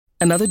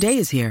Another day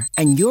is here,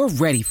 and you're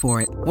ready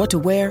for it. What to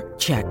wear?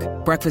 Check.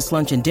 Breakfast,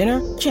 lunch, and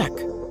dinner? Check.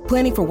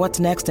 Planning for what's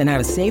next and how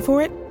to save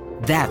for it?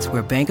 That's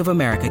where Bank of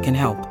America can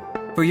help.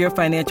 For your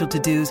financial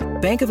to-dos,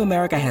 Bank of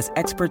America has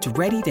experts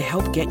ready to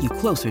help get you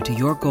closer to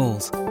your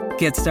goals.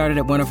 Get started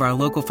at one of our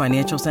local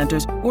financial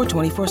centers or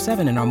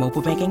 24/7 in our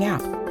mobile banking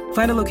app.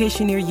 Find a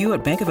location near you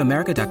at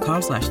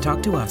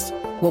bankofamerica.com/talktous.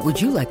 What would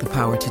you like the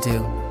power to do?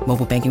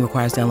 Mobile banking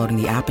requires downloading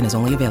the app and is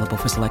only available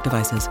for select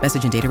devices.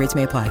 Message and data rates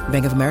may apply.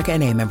 Bank of America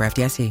N.A., member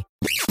FDIC.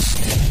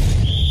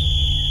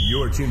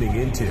 You're tuning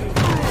into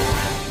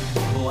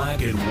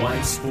Black and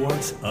White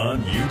Sports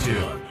on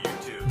YouTube.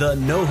 The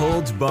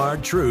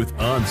no-holds-barred truth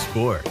on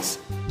sports.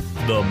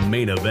 The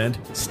main event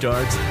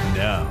starts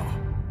now.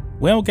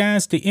 Well,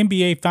 guys, the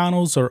NBA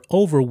Finals are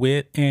over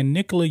with, and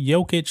Nikola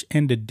Jokic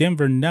and the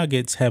Denver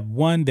Nuggets have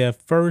won their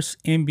first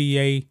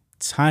NBA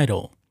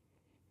title.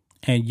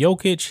 And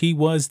Jokic, he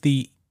was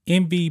the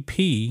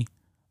MVP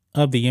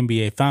of the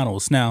NBA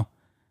Finals. Now,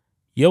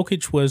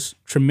 Jokic was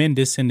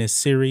tremendous in this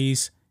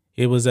series.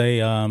 It was a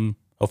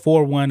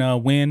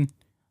 4-1 win.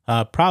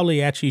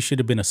 Probably actually should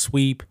have been a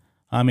sweep.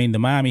 I mean, the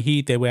Miami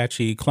Heat, they were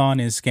actually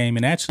clawing in this game,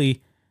 and actually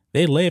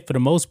they led for the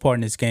most part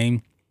in this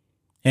game,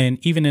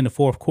 and even in the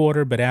fourth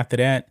quarter. But after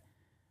that,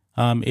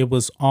 it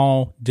was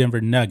all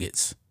Denver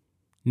Nuggets.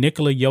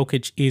 Nikola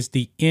Jokic is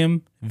the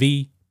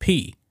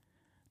MVP.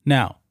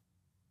 Now,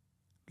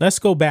 let's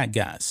go back,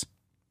 guys.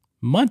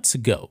 Months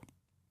ago,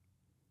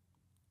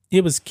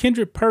 it was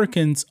Kendrick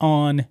Perkins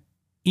on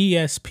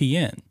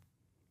ESPN,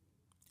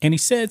 and he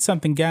said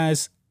something,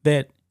 guys,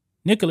 that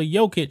Nikola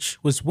Jokic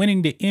was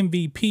winning the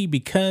MVP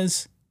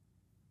because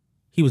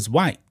he was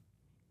white.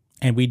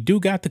 And we do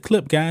got the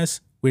clip,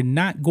 guys. We're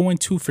not going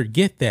to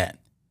forget that.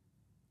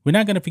 We're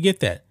not going to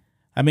forget that.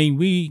 I mean,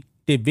 we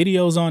did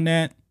videos on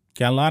that,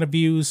 got a lot of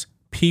views.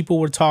 People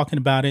were talking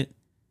about it.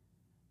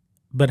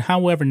 But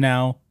however,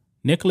 now,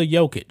 Nikola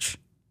Jokic,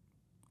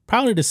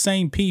 probably the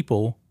same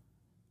people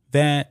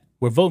that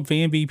were voting for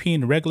MVP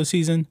in the regular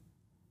season,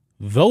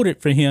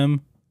 voted for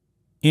him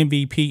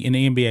MVP in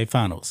the NBA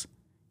Finals.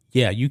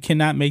 Yeah, you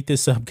cannot make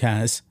this up,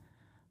 guys.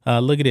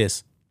 Look at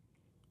this.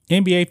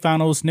 NBA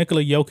Finals,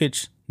 Nikola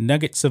Jokic,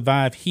 Nuggets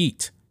survive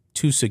Heat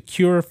to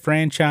secure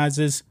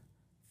franchise's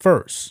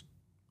first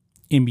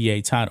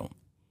NBA title.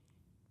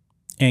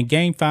 And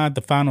Game 5,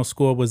 the final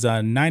score was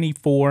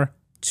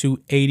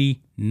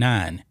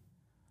 94-89.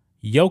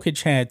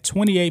 Jokic had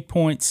 28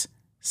 points,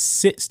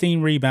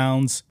 16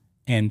 rebounds,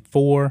 and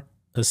 4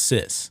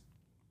 assists.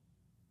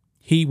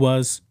 He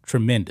was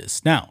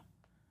tremendous. Now,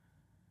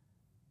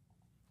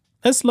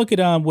 let's look at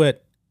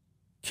what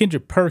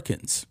Kendrick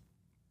Perkins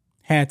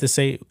had to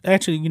say.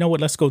 Actually, you know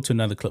what? Let's go to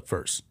another clip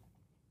first.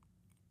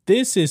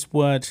 This is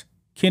what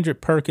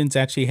Kendrick Perkins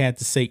actually had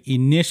to say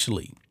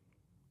initially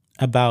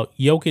about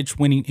Jokic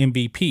winning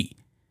MVP,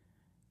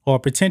 or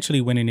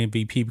potentially winning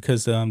MVP,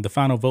 because the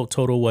final vote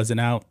total wasn't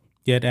out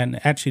yet, and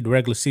actually the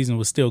regular season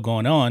was still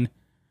going on.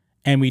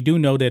 And we do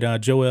know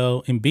that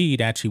Joel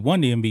Embiid actually won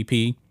the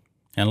MVP,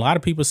 and a lot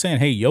of people saying,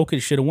 hey, Jokic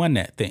should have won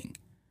that thing.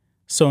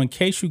 So in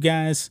case you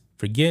guys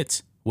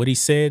forget what he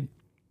said,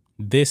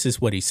 this is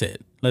what he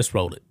said. Let's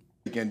roll it.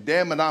 And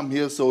damn it, I'm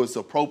here, so it's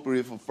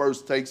appropriate for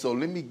First Take. So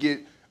let me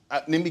get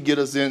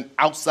us in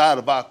outside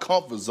of our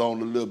comfort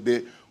zone a little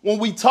bit when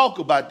we talk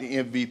about the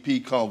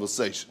MVP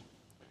conversation.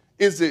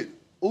 Is it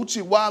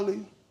Uchi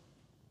Wally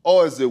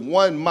or is it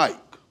one Mike?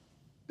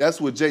 That's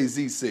what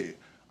Jay-Z said.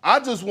 I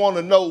just want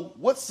to know,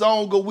 what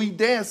song are we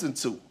dancing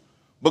to?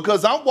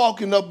 Because I'm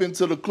walking up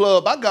into the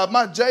club, I got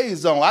my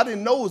J's on. I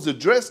didn't know it was a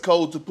dress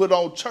code to put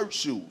on church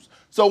shoes.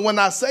 So when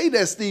I say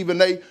that,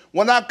 Stephen A.,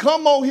 when I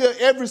come on here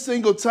every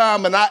single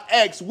time and I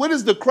ask, what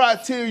is the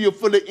criteria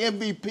for the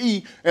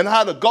MVP and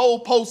how the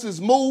goalposts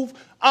move,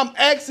 I'm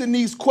asking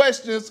these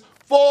questions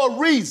for a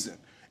reason.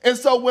 And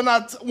so when I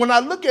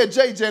look at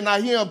JJ and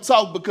I hear him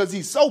talk, because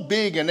he's so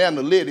big in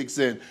analytics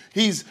and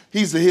he's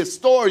a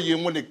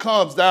historian when it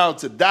comes down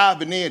to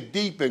diving in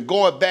deep and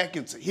going back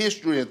into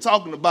history and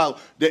talking about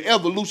the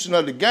evolution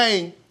of the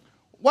game,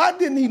 why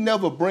didn't he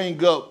never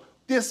bring up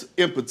this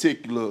in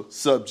particular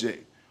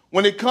subject?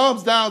 When it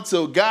comes down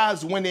to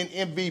guys winning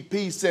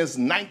MVP since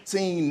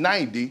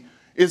 1990,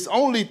 it's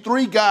only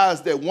 3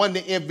 guys that won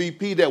the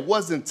MVP that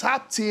wasn't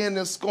top 10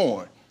 in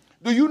scoring.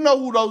 Do you know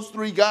who those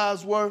 3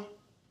 guys were?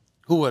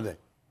 Who were they?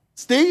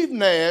 Steve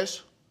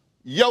Nash,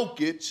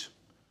 Jokic,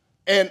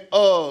 and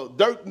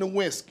Dirk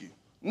Nowitzki.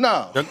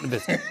 Now, Dirk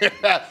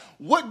Nowitzki.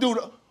 what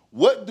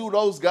do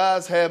those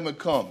guys have in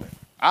common?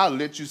 I'll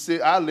let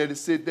it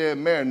sit there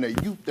and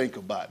marinate. You think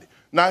about it.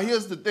 Now,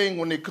 here's the thing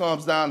when it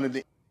comes down to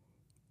the...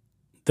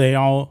 They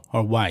all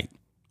are white.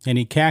 And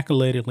he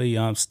calculatedly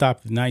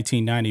stopped in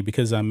 1990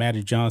 because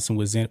Magic Johnson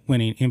was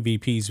winning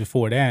MVPs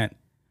before that,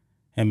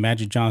 and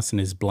Magic Johnson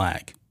is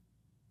black.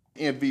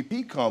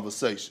 MVP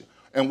conversation.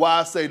 And why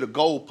I say the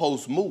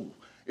goalpost move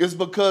is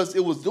because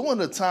it was during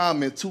the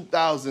time in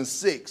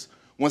 2006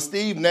 when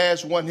Steve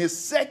Nash won his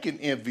second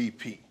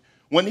MVP,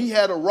 when he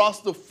had a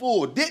roster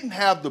full, didn't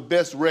have the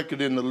best record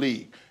in the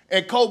league,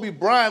 and Kobe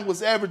Bryant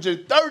was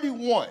averaging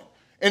 31.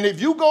 And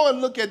if you go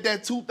and look at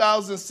that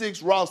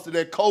 2006 roster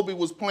that Kobe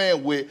was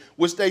playing with,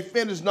 which they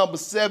finished number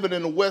 7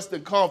 in the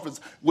Western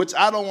Conference, which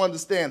I don't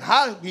understand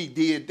how he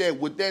did that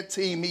with that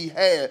team he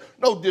had.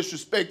 No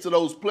disrespect to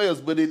those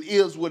players, but it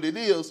is what it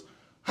is.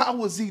 How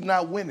was he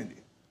not winning it?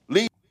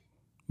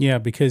 Yeah,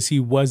 because he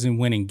wasn't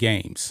winning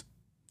games.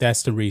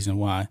 That's the reason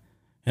why.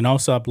 And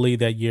also, I believe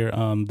that year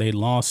they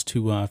lost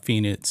to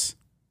Phoenix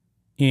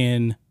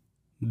in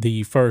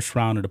the first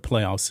round of the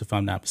playoffs, if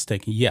I'm not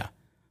mistaken. Yeah.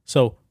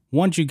 So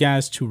want you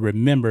guys to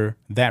remember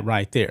that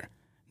right there.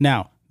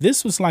 Now,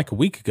 this was like a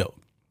week ago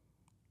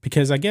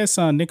because I guess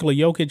Nikola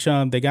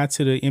Jokic, they got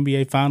to the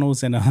NBA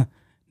Finals, and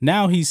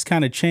now he's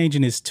kind of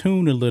changing his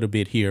tune a little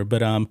bit here.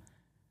 But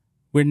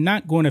we're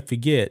not going to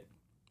forget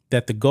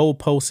that the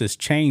goalpost has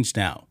changed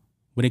now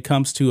when it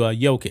comes to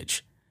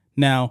Jokic.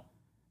 Now,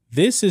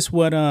 this is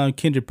what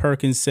Kendrick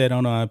Perkins said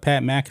on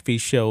Pat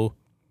McAfee's show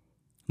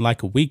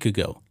like a week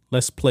ago.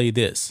 Let's play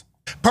this.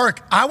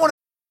 Perk, I want.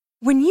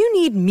 When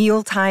you need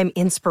mealtime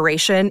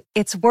inspiration,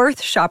 it's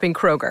worth shopping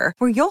Kroger,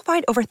 where you'll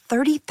find over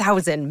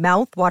 30,000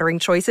 mouth-watering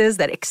choices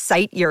that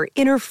excite your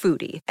inner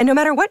foodie. And no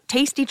matter what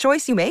tasty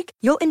choice you make,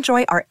 you'll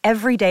enjoy our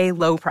everyday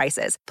low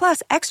prices,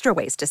 plus extra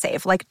ways to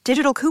save, like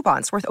digital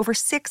coupons worth over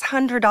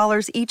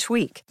 $600 each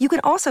week. You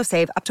can also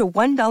save up to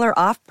 $1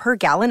 off per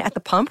gallon at the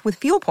pump with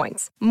fuel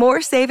points.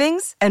 More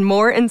savings and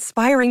more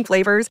inspiring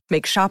flavors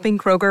make shopping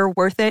Kroger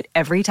worth it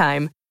every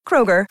time.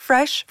 Kroger,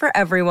 fresh for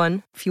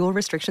everyone. Fuel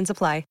restrictions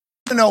apply.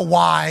 To know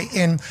why,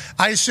 and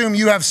I assume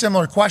you have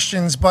similar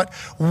questions, but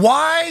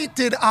why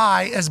did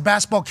I, as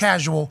basketball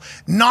casual,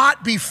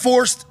 not be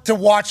forced to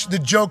watch the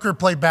Joker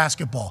play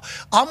basketball?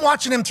 I'm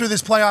watching him through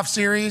this playoff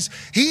series.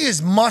 He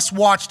is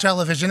must-watch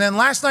television. And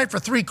last night for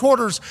 3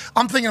 quarters,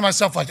 I'm thinking to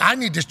myself, like, I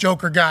need this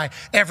Joker guy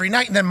every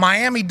night. And then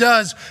Miami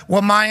does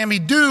what Miami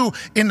do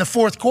in the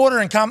fourth quarter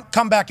and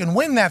come back and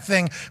win that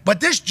thing.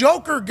 But this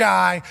Joker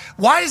guy,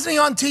 why isn't he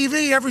on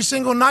TV every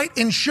single night,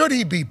 and should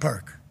he be,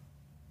 Perk?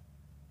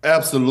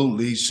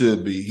 Absolutely, he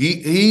should be.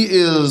 He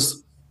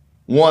is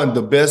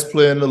the best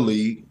player in the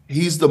league.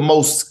 He's the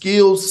most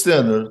skilled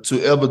center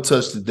to ever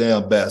touch the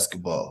damn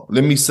basketball.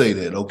 Let me say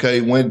that,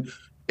 okay? When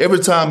every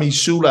time he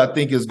shoot, I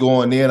think it's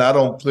going in. I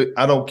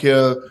don't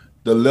care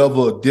the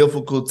level of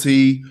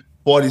difficulty.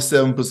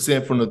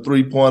 47% from the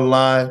 3-point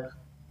line,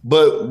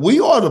 but we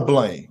are to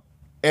blame,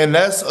 and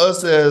that's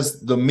us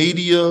as the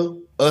media,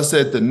 us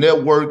at the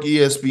network,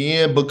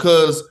 ESPN,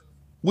 because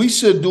we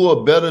should do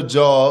a better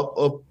job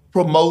of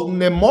promoting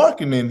and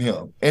marketing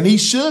him. And he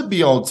should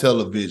be on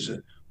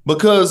television,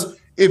 because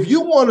if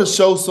you want to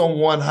show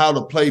someone how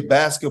to play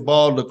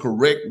basketball the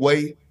correct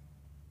way,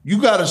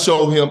 you got to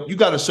show them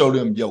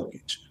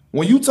Jokic.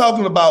 When you're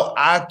talking about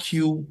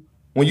IQ,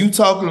 when you're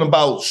talking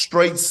about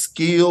straight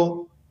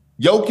skill,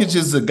 Jokic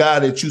is the guy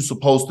that you're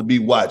supposed to be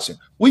watching.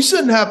 We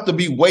shouldn't have to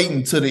be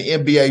waiting to the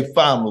NBA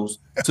Finals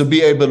to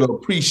be able to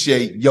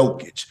appreciate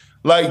Jokic.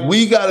 Like,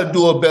 we got to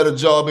do a better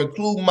job,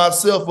 including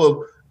myself,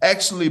 of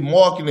actually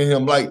marketing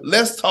him. Like,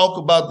 let's talk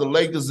about the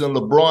Lakers and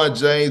LeBron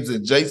James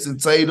and Jason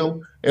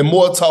Tatum, and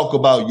more talk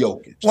about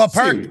Jokic. Well,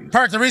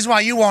 Perk, the reason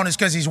why you won't is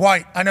because he's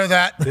white. I know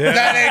that. Yeah.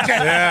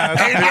 That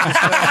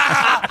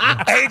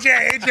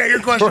AJ,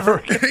 your question.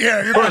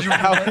 Your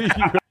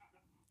question.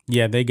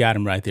 Yeah, they got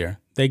him right there.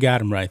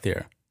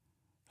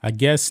 I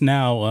guess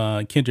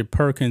now Kendrick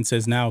Perkins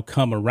has now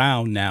come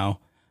around now.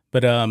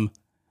 But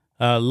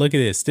look at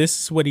this.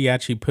 This is what he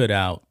actually put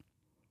out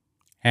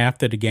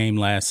after the game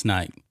last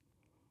night.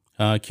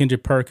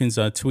 Kendrick Perkins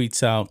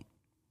tweets out,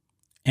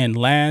 "And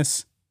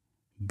last,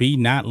 be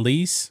not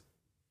least,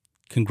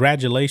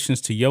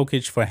 congratulations to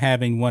Jokic for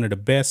having one of the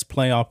best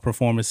playoff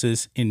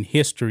performances in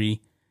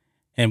history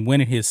and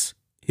winning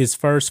his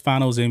first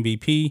Finals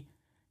MVP.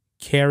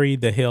 Carry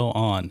the hell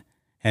on."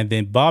 And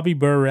then Bobby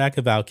Burack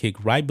of Outkick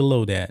right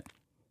below that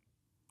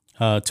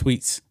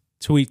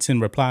tweets in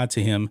reply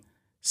to him,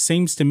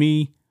 "Seems to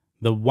me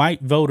the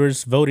white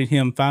voters voted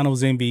him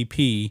Finals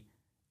MVP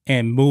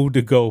and moved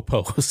the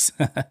goalposts."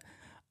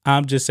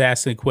 I'm just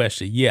asking a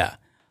question. Yeah,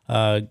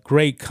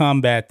 great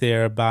combat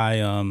there by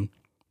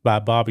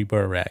Bobby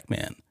Burack,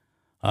 man.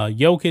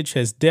 Jokic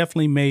has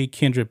definitely made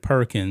Kendrick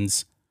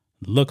Perkins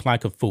look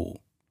like a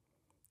fool.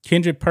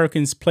 Kendrick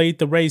Perkins played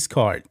the race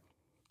card,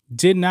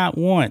 did not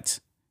want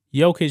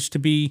Jokic to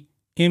be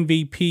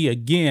MVP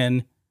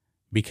again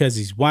because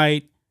he's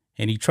white,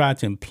 and he tried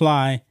to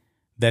imply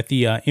that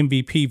the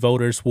MVP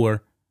voters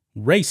were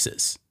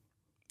racist.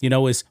 You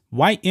know, it's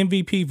white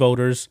MVP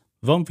voters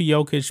voting for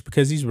Jokic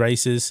because he's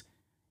racist,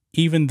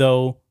 even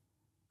though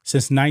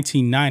since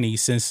 1990,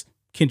 since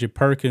Kendrick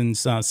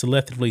Perkins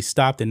selectively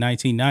stopped in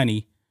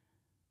 1990,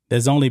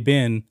 there's only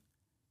been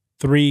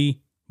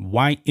 3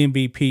 white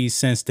MVPs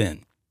since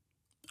then.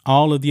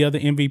 All of the other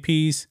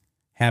MVPs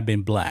have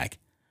been black.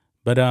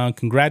 But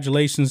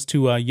congratulations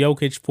to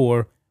Jokic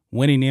for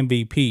winning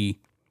MVP.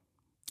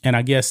 And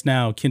I guess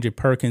now Kendrick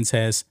Perkins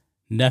has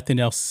nothing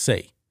else to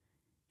say.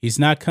 He's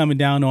not coming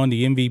down on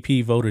the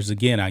MVP voters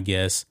again, I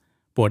guess.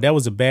 Boy, that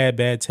was a bad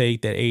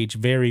take that aged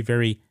very,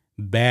 very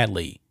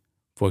badly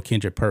for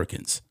Kendrick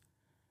Perkins.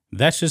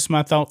 That's just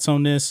my thoughts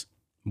on this.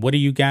 What do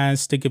you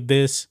guys think of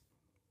this?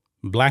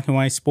 Black and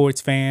white sports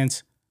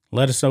fans,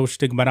 let us know what you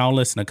think about all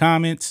this in the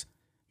comments.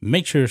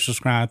 Make sure to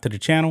subscribe to the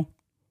channel,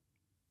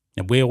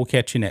 and we'll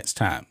catch you next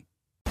time.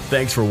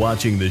 Thanks for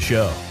watching the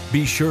show.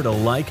 Be sure to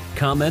like,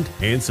 comment,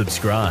 and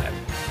subscribe.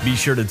 Be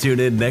sure to tune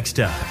in next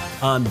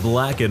time on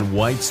Black and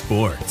White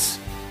Sports.